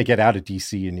 They're trying to get out of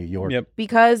DC and New York. Yep.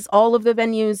 Because all of the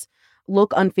venues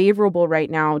look unfavorable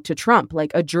right now to Trump,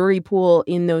 like a jury pool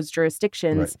in those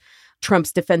jurisdictions. Right.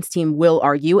 Trump's defense team will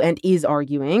argue and is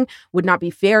arguing would not be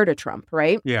fair to Trump,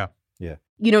 right? Yeah.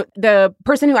 You know, the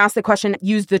person who asked the question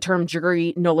used the term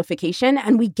jury nullification,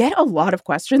 and we get a lot of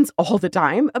questions all the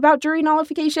time about jury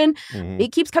nullification.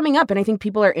 It keeps coming up, and I think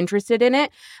people are interested in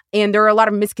it. And there are a lot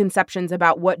of misconceptions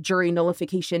about what jury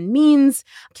nullification means.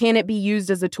 Can it be used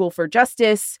as a tool for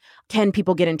justice? Can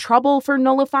people get in trouble for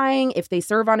nullifying if they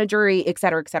serve on a jury, et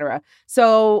cetera, et cetera?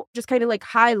 So just kind of like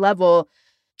high level,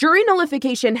 jury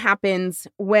nullification happens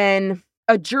when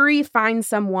a jury finds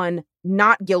someone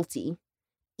not guilty,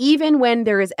 even when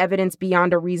there is evidence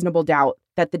beyond a reasonable doubt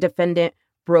that the defendant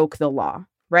broke the law,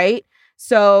 right?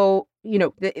 So, you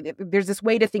know, there's this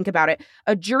way to think about it.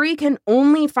 A jury can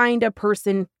only find a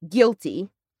person guilty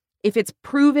if it's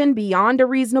proven beyond a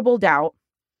reasonable doubt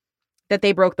that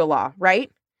they broke the law,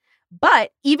 right?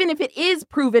 But even if it is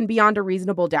proven beyond a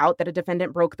reasonable doubt that a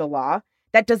defendant broke the law,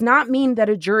 that does not mean that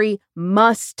a jury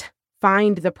must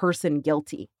find the person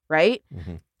guilty, right?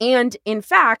 And in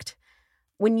fact,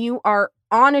 when you are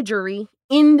on a jury,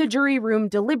 in the jury room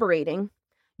deliberating,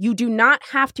 you do not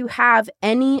have to have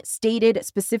any stated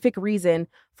specific reason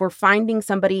for finding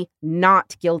somebody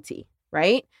not guilty,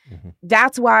 right?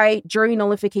 That's why jury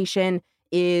nullification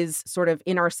is sort of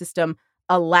in our system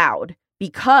allowed,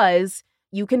 because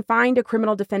you can find a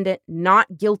criminal defendant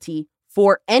not guilty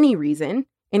for any reason,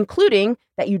 including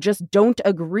that you just don't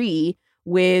agree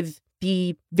with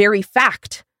the very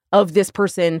fact of this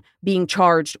person being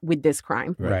charged with this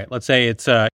crime. Right. Let's say it's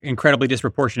a incredibly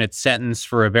disproportionate sentence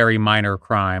for a very minor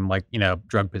crime, like, you know,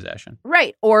 drug possession.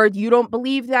 Right. Or you don't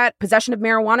believe that possession of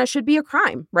marijuana should be a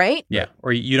crime, right? Yeah.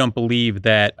 Or you don't believe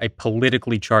that a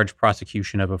politically charged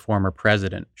prosecution of a former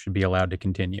president should be allowed to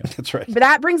continue. That's right. But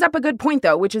that brings up a good point,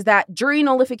 though, which is that jury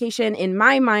nullification, in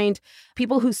my mind,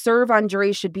 people who serve on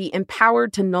juries should be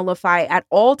empowered to nullify at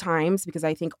all times, because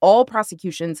I think all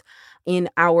prosecutions in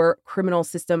our criminal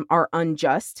system are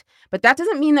unjust. But that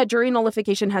doesn't mean that jury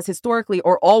nullification has historically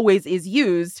or always is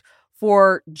used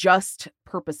for just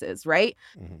purposes, right?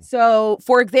 So,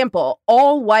 for example,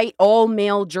 all white, all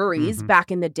male juries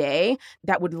back in the day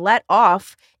that would let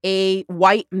off a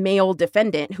white male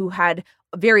defendant who had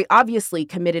very obviously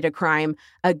committed a crime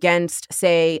against,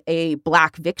 say, a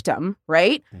black victim,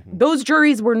 right? Those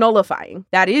juries were nullifying.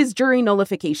 That is jury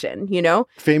nullification, you know?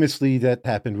 Famously, that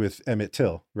happened with Emmett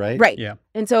Till, right? Right. Yeah.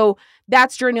 And so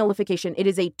that's jury nullification. It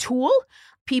is a tool.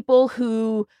 People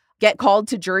who get called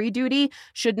to jury duty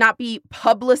should not be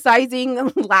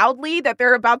publicizing loudly that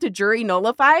they're about to jury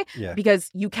nullify,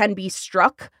 because you can be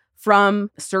struck from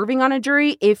serving on a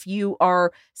jury if you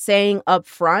are saying up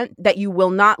front that you will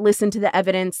not listen to the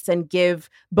evidence and give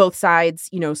both sides,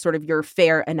 you know, sort of your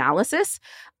fair analysis.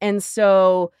 And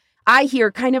so I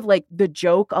hear kind of like the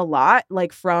joke a lot,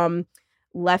 like from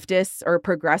leftists or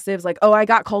progressives, like, oh, I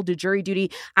got called to jury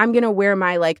duty. I'm going to wear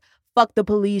my like fuck the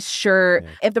police shirt.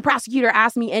 If the prosecutor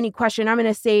asks me any question, I'm going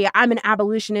to say I'm an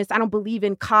abolitionist. I don't believe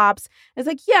in cops. It's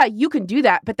like, yeah, you can do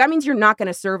that, but that means you're not going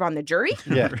to serve on the jury.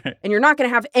 Right. And you're not going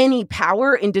to have any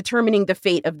power in determining the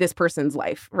fate of this person's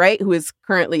life, right? Who is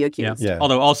currently accused. Yeah.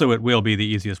 Although also it will be the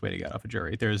easiest way to get off a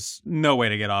jury. There's no way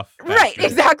to get off faster. Right,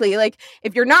 exactly. Like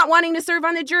if you're not wanting to serve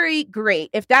on the jury, great.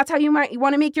 If that's how you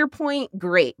want to make your point,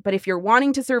 great. But if you're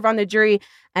wanting to serve on the jury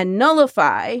and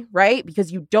nullify, right,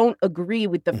 because you don't agree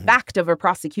with the fact of a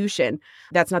prosecution,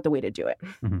 that's not the way to do it.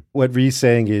 What Ree's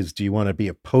saying is, do you want to be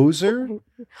a poser?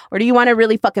 Or do you want to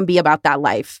really fucking be about that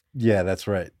life? Yeah, that's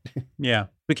right. Yeah.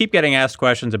 We keep getting asked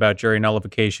questions about jury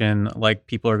nullification, like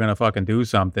people are going to fucking do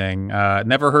something.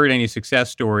 Never heard any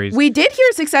success stories. We did hear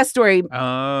a success story.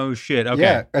 Oh, shit. Okay.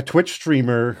 Yeah, a Twitch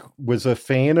streamer was a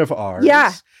fan of ours.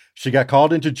 Yeah. She got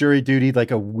called into jury duty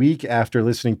like a week after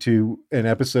listening to an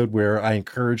episode where I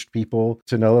encouraged people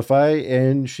to nullify,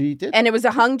 and she did. And it was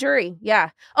a hung jury.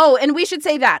 Yeah. Oh, and we should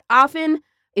say that often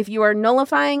if you are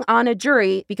nullifying on a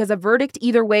jury, because a verdict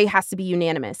either way has to be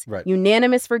unanimous. Right.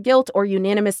 Unanimous for guilt or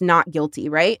unanimous not guilty,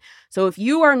 right? So if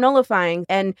you are nullifying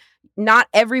and not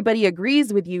everybody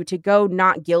agrees with you to go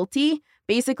not guilty,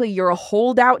 basically you're a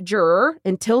holdout juror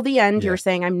until the end. You're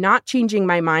saying, I'm not changing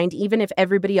my mind, even if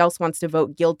everybody else wants to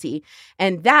vote guilty.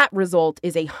 And that result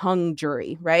is a hung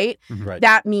jury, right? Right.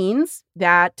 That means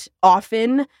that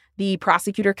often the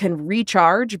prosecutor can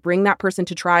recharge, bring that person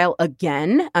to trial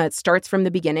again. It starts from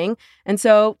the beginning. And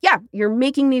so, yeah, you're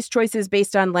making these choices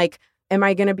based on like Am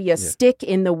I going to be a stick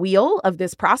in the wheel of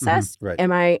this process? Right.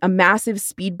 Am I a massive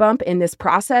speed bump in this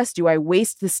process? Do I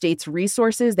waste the state's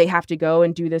resources? They have to go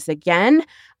and do this again?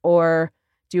 Or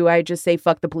do I just say,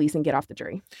 fuck the police and get off the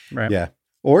jury? Right. Yeah.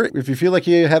 Or if you feel like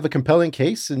you have a compelling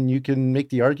case and you can make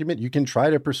the argument, you can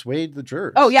try to persuade the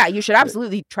jurors. Oh, yeah. You should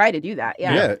absolutely try to do that.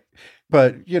 Yeah.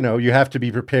 But, you have to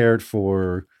be prepared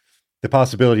for the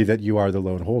possibility that you are the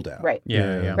lone holdout. Right.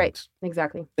 Yeah. Right.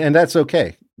 Exactly. And that's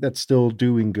okay. That's still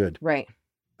doing good. Right.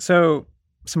 So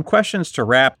some questions to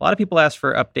wrap. A lot of people ask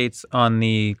for updates on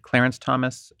the Clarence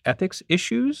Thomas ethics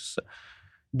issues.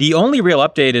 The only real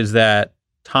update is that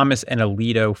Thomas and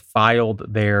Alito filed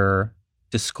their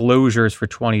disclosures for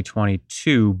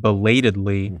 2022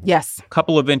 belatedly. Yes. A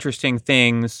couple of interesting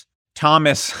things.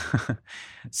 Thomas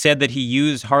said that he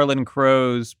used Harlan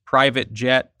Crow's private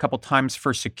jet a couple times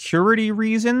for security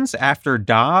reasons after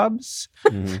Dobbs.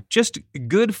 Just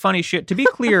good, funny shit. To be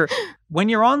clear, when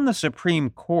you're on the Supreme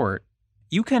Court,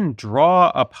 you can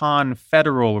draw upon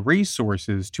federal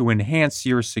resources to enhance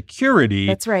your security.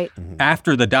 That's right.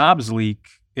 After the Dobbs leak,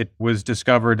 it was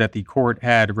discovered that the court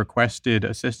had requested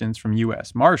assistance from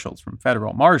U.S. Marshals, from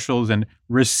federal marshals, and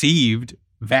received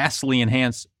vastly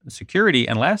enhanced security.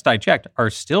 And last I checked, are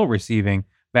still receiving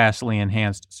vastly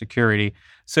enhanced security.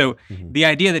 So the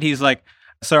idea that he's like,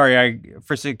 sorry,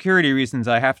 for security reasons,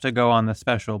 I have to go on the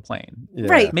special plane. Yeah.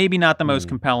 Right. Maybe not the most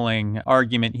compelling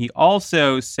argument. He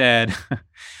also said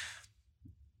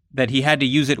that he had to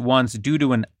use it once due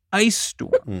to an ice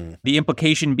storm. The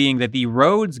implication being that the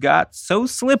roads got so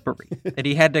slippery that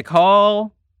he had to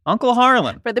call Uncle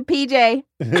Harlan For the PJ.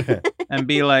 and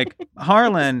be like,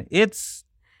 Harlan, it's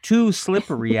too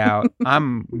slippery out.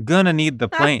 I'm gonna need the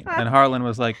plane. And Harlan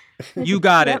was like, you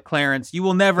got it, Clarence. You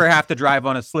will never have to drive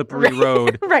on a slippery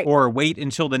road Right. or wait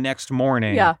until the next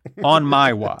morning on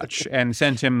my watch. And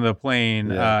sent him the plane.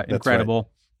 That's Incredible.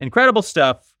 Incredible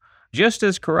stuff. Just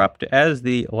as corrupt as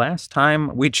the last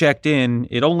time we checked in.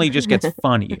 It only just gets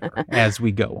funnier as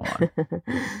we go on.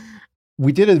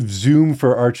 We did a Zoom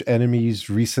for Arch Enemies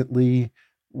recently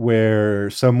where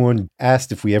someone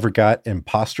asked if we ever got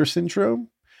imposter syndrome.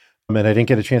 And I didn't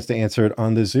get a chance to answer it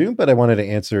on the Zoom, but I wanted to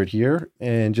answer it here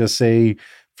and just say,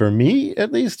 for me,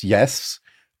 at least, yes.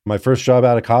 My first job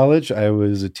out of college, I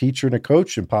was a teacher and a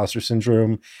coach, imposter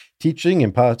syndrome teaching,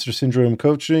 imposter syndrome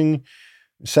coaching.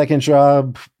 Second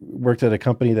job, worked at a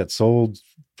company that sold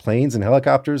planes and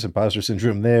helicopters, imposter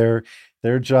syndrome there.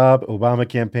 Third job, Obama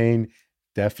campaign,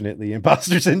 definitely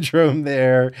imposter syndrome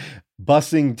there.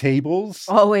 Bussing tables.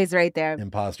 Always right there.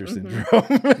 Imposter syndrome.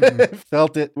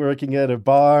 Felt it working at a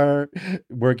bar,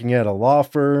 working at a law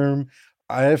firm.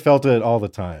 I felt it all the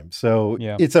time. So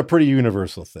It's a pretty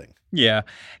universal thing. Yeah.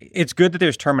 It's good that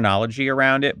there's terminology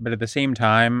around it, but at the same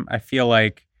time, I feel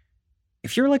like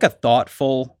if you're like a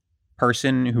thoughtful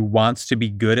person who wants to be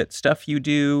good at stuff you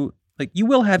do, like you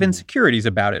will have insecurities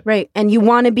about it. Right. And you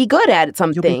want to be good at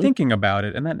something. You'll be thinking about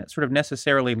it, and that sort of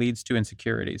necessarily leads to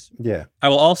insecurities. Yeah. I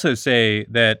will also say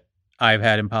that I've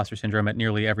had imposter syndrome at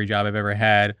nearly every job I've ever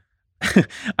had.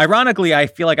 Ironically, I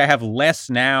feel like I have less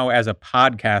now as a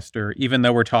podcaster, even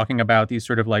though we're talking about these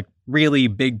sort of like really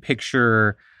big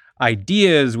picture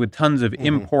ideas with tons of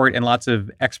import and lots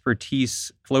of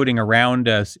expertise floating around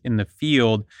us in the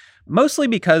field, mostly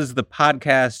because the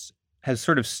podcast has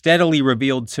sort of steadily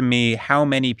revealed to me how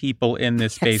many people in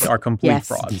this space are complete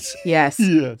frauds. Yes.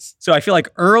 Yes. So I feel like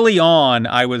early on,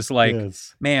 I was like,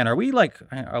 man, are we like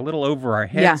a little over our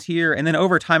heads here? And then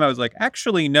over time, I was like,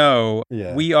 actually, no,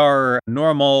 we are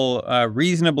normal,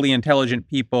 reasonably intelligent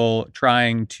people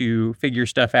trying to figure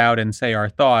stuff out and say our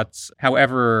thoughts.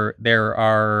 However, there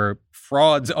are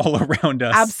frauds all around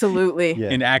us. Absolutely.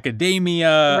 In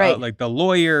academia, like the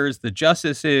lawyers, the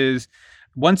justices.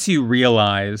 Once you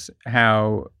realize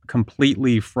how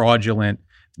completely fraudulent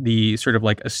the sort of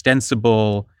like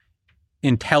ostensible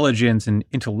intelligence and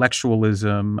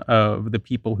intellectualism of the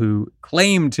people who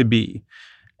claim to be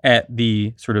at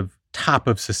the sort of top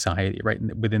of society, right,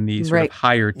 within the sort of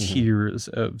higher tiers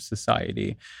of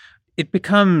society, it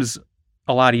becomes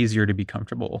a lot easier to be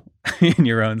comfortable in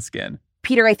your own skin.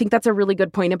 Peter, I think that's a really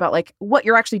good point about like what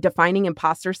you're actually defining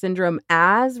imposter syndrome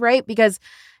as, right? Because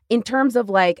in terms of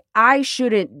like, I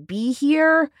shouldn't be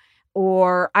here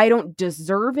or I don't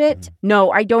deserve it.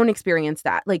 No, I don't experience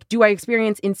that. Like, do I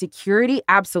experience insecurity?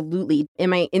 Absolutely.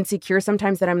 Am I insecure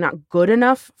sometimes that I'm not good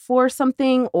enough for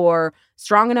something or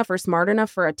strong enough or smart enough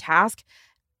for a task?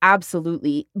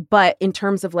 absolutely. But in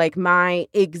terms of like my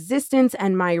existence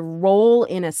and my role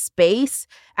in a space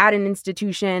at an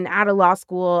institution, at a law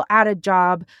school, at a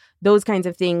job, those kinds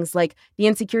of things, like the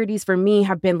insecurities for me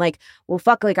have been like, well,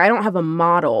 fuck, like I don't have a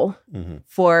model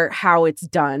for how it's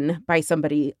done by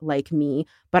somebody like me,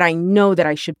 but I know that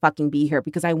I should fucking be here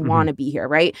because I want to be here,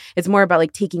 right? It's more about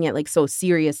like taking it like so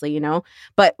seriously, you know?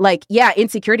 But like, yeah,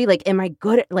 insecurity, like, am I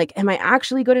good? Like, am I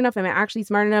actually good enough? Am I actually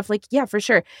smart enough? Like, yeah, for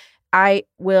sure. I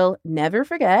will never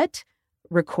forget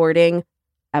recording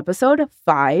episode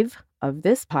 5 of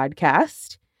this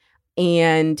podcast.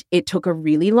 And it took a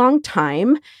really long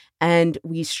time and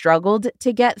we struggled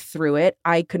to get through it.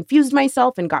 I confused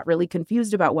myself and got really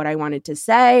confused about what I wanted to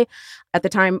say. At the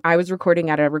time, I was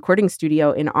recording at a recording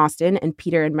studio in Austin, and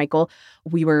Peter and Michael,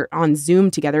 we were on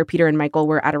Zoom together. Peter and Michael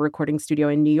were at a recording studio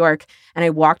in New York. And I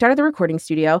walked out of the recording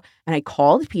studio and I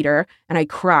called Peter and I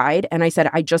cried and I said,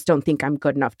 I just don't think I'm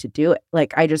good enough to do it.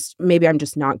 Like, maybe I'm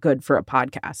just not good for a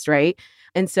podcast, right?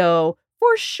 And so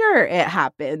for sure it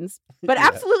happens. But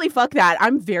absolutely fuck that.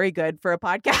 I'm very good for a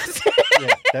podcast.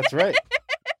 Yeah, that's right.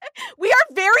 We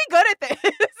are very good at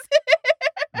this.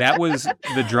 That was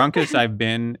the drunkest I've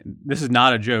been. This is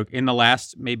not a joke. In the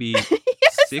last maybe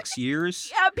 6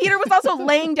 years. Yeah, Peter was also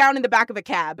laying down in the back of a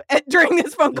cab during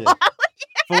this phone call.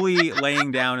 Fully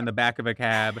laying down in the back of a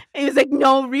cab. He was like,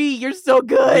 no, Ree, you're so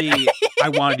good. Ree, I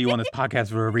wanted you on this podcast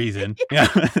for a reason. Yeah.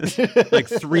 Like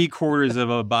 3/4 of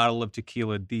a bottle of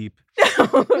tequila deep.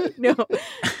 No.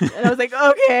 And I was like,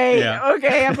 okay,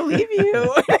 I believe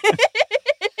you.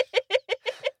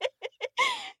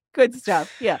 Good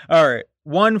stuff. Yeah. All right.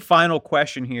 One final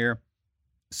question here.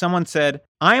 Someone said,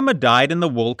 I'm a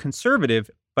dyed-in-the-wool conservative,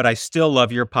 but I still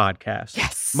love your podcast.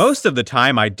 Yes. Most of the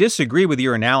time, I disagree with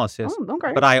your analysis,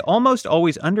 but I almost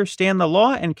always understand the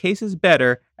law and cases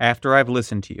better after I've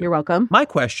listened to you. You're welcome. My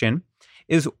question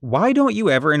is, why don't you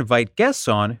ever invite guests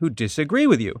on who disagree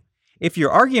with you? If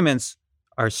your arguments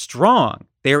are strong,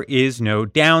 there is no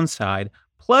downside.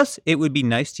 Plus, it would be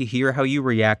nice to hear how you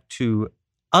react to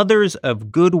others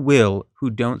of goodwill who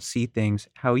don't see things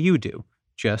how you do.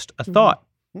 Just a thought.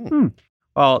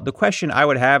 Well, the question I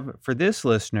would have for this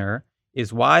listener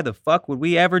is, why the fuck would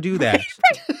we ever do that?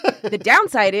 The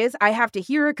downside is I have to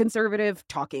hear a conservative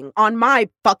talking on my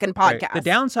fucking podcast. Right. The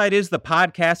downside is the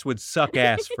podcast would suck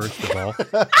ass, first of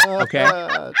all.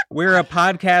 Okay? We're a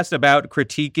podcast about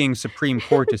critiquing Supreme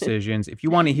Court decisions. If you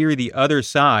want to hear the other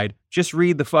side, just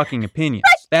read the fucking opinions.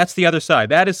 That's the other side.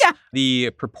 That is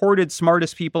the purported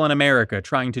smartest people in America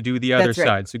trying to do the other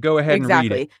side. So go ahead and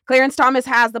read it. Clarence Thomas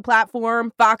has the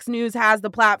platform. Fox News has the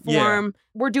platform. Yeah.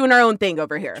 We're doing our own thing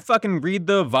over here. Just fucking read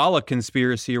the Vala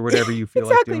conspiracy or whatever you feel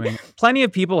like doing. Plenty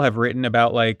of people have written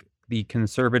about like the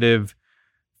conservative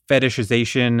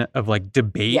fetishization of like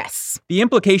debate. Yes. The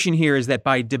implication here is that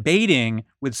by debating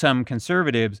with some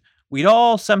conservatives, we'd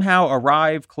all somehow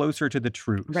arrive closer to the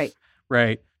truth. Right.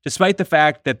 Right. Despite the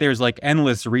fact that there's like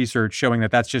endless research showing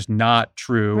that that's just not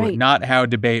true, not how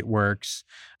debate works.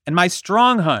 And my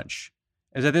strong hunch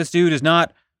is that this dude is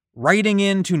not writing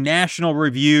into National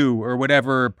Review or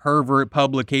whatever pervert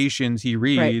publications he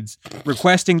reads,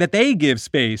 requesting that they give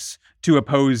space to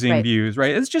opposing views,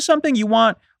 right? It's just something you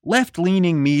want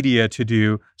left-leaning media to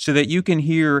do so that you can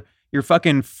hear your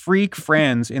fucking freak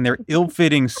friends in their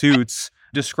ill-fitting suits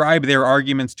describe their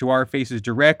arguments to our faces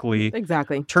directly.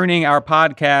 Exactly. Turning our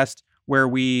podcast, where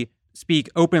we speak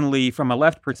openly from a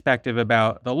left perspective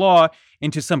about the law,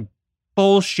 into some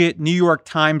bullshit New York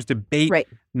Times debate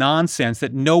nonsense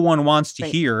that no one wants to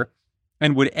hear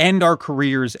and would end our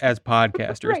careers as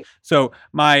podcasters. So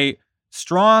my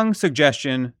strong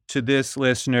suggestion to this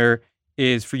listener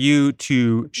is for you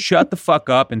to shut the fuck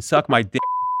up and suck my dick.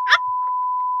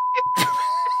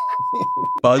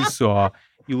 Buzzsaw.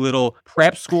 You little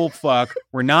prep school fuck.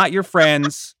 We're not your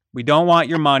friends. We don't want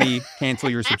your money. Cancel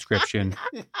your subscription.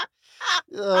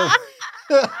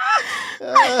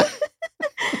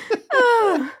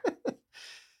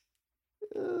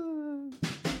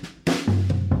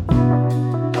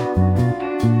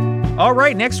 All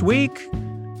right, next week,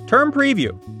 term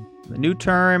preview. The new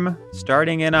term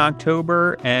starting in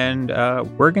October, and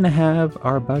we're going to have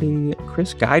our buddy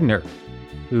Chris Geidner,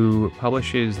 who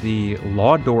publishes the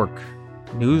Law Dork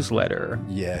newsletter,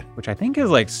 which I think has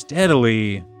like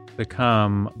steadily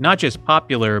become not just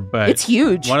popular, but it's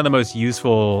huge. One of the most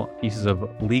useful pieces of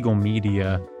legal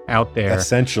media out there.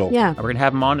 Essential. Yeah. We're going to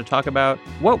have him on to talk about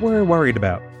what we're worried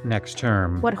about next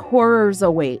term. What horrors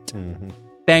await. Mm-hmm.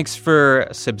 Thanks for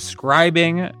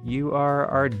subscribing. You are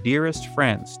our dearest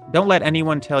friends. Don't let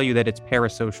anyone tell you that it's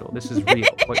parasocial. This is real.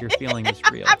 What you're feeling is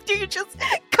real. After you just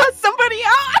cut somebody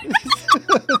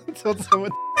out. Told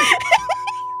someone.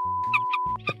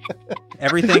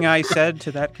 Everything I said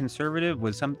to that conservative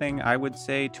was something I would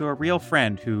say to a real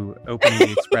friend who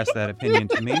openly expressed that opinion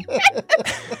to me.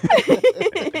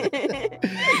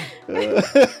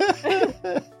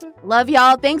 Love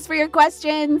y'all. Thanks for your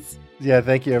questions. Yeah,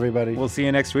 thank you, everybody. We'll see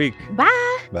you next week.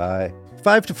 Bye. Bye.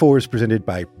 5 to 4 is presented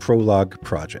by Prologue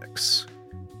Projects.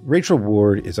 Rachel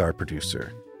Ward is our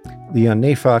producer. Leon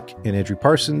Nafok and Andrew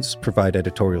Parsons provide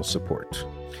editorial support.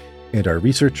 And our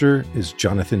researcher is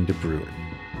Jonathan DeBruin.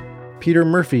 Peter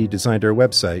Murphy designed our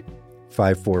website,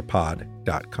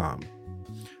 54pod.com.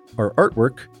 Our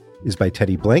artwork is by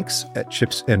Teddy Blanks at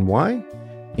Chips NY,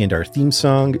 and our theme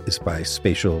song is by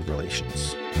Spatial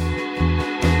Relations.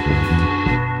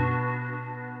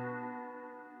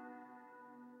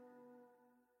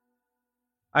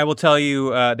 I will tell you,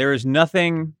 there is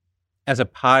nothing as a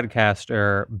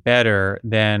podcaster better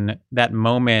than that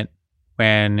moment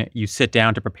when you sit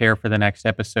down to prepare for the next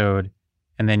episode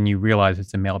and then you realize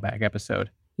it's a mailbag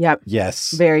episode. Yep.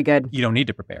 Yes. Very good. You don't need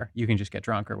to prepare. You can just get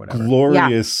drunk or whatever.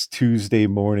 Glorious Tuesday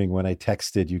morning when I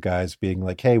texted you guys being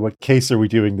like, hey, what case are we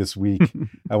doing this week?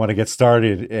 I want to get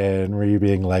started. And Marie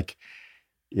being like,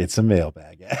 it's a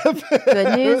mailbag app.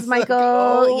 Good news, Michael.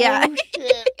 Oh, yeah.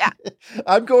 Yeah.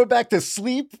 I'm going back to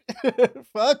sleep.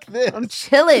 Fuck this. I'm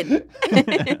chilling.